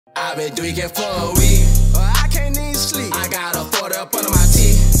I been drinking for a week. I can't even sleep. I got a 40 up under my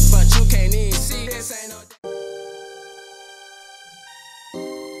teeth, but you can't even see. This ain't no.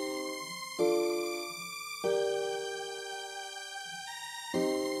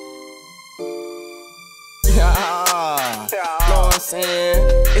 Know what I'm saying?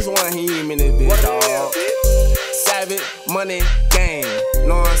 It's one Heem in this bitch, dog. Savage, money, gang.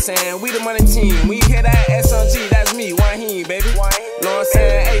 Know what I'm saying? We the money team. We hear that SMG, that's me, one Heem, baby. Know what I'm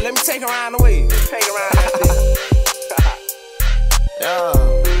saying? Hey, let me take around the way. Take around that yeah.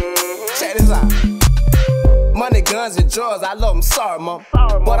 Check this out. Money, guns, and drugs, I love them, sorry, mom.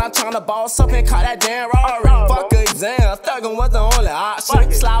 But I'm tryna boss up and call that damn Rari. Fuck a exam, thuggin' was the only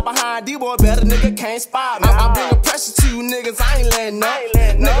option. Slide behind D-boy, better nigga can't spot me. I'm bringing pressure to you niggas, I ain't letting up.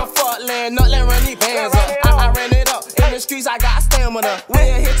 Nigga fuck letting up, let run these bands up. I ran it up, in the streets I got stamina. We'll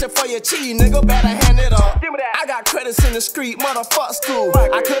hit you for your cheese, nigga, better hand it up. I got credits in the street, motherfuck school.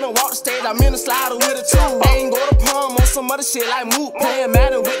 I couldn't walk the stage, I'm in the slider with a tool. I ain't go to prom on some other shit like Moot. Playing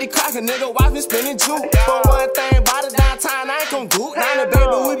Madden with the cracker, nigga, watch me spinning juke. But one thing about it downtown, I ain't gon' goot. Now the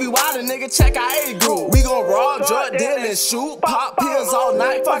baby, we be wildin', nigga, check our age group. We gon' rob, drug deal, and shoot. Pop pills all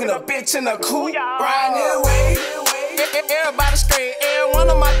night, fucking a bitch in a coupe. Riding it away, everybody straight. Every one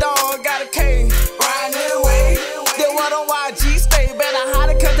of my dogs got a K. Riding it away, they want on YG, stay better hide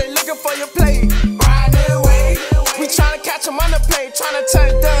it cause they looking for your play. Riding it away, we tryna catch them on the play, tryna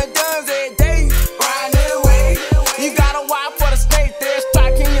touch duns every day. Riding it away, you gotta watch for the snake, they're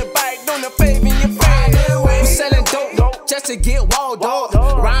striking your bike, doing the fave in your face. We selling dope just to get walled up.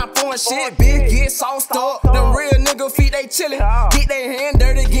 Rhyme for shit, bitch, get sauced up. Them real nigga feet, they chillin'. Get they hand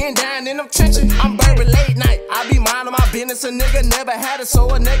dirty, getting down in them trenches. I'm buried late night, I be minding my business. A nigga never had it, so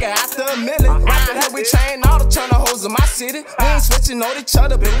a nigga after a million. Round here we train all the turn hoes in my city. We ain't switching on each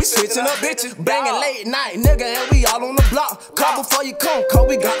other, but we switching up bitches. Banging late night, nigga, and we all on the block. Call before you come, cause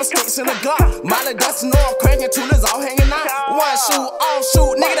we got the sticks in the Glock. Molly dustin' on, cranking, toolers all hanging out. One shoot, all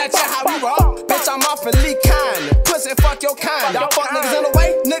shoot, nigga, that's just how we roll. Bitch, I'm awfully kind. Pussy, fuck your kind. Y'all fuck niggas in the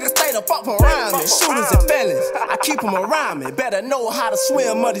way, niggas stay the fuck around me. Shooters and felons, I keep them around me. Better know how to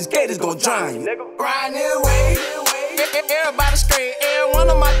swim or these gators gon' drown you. Riding it away, everybody straight. Every one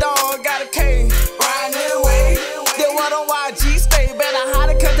of my dogs got a K. Riding it away, they want on YG, stay better hide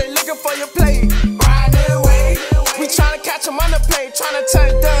it cause they looking for your play. Riding it away, we tryna catch them on the play, tryna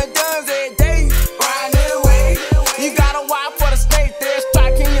touch duns every day. Riding it away, you gotta watch for the snake, they're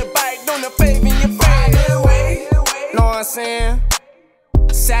striking your bike, doing the fave in your face. Riding it away, know what I'm saying?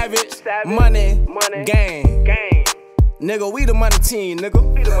 Savage, money, gang. Nigga, we the money team, nigga.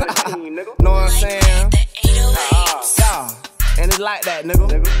 Know what I'm saying? Yeah, and it's like that, nigga.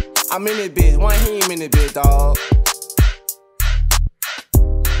 I'm in this bitch, one Heem in this bitch, dawg.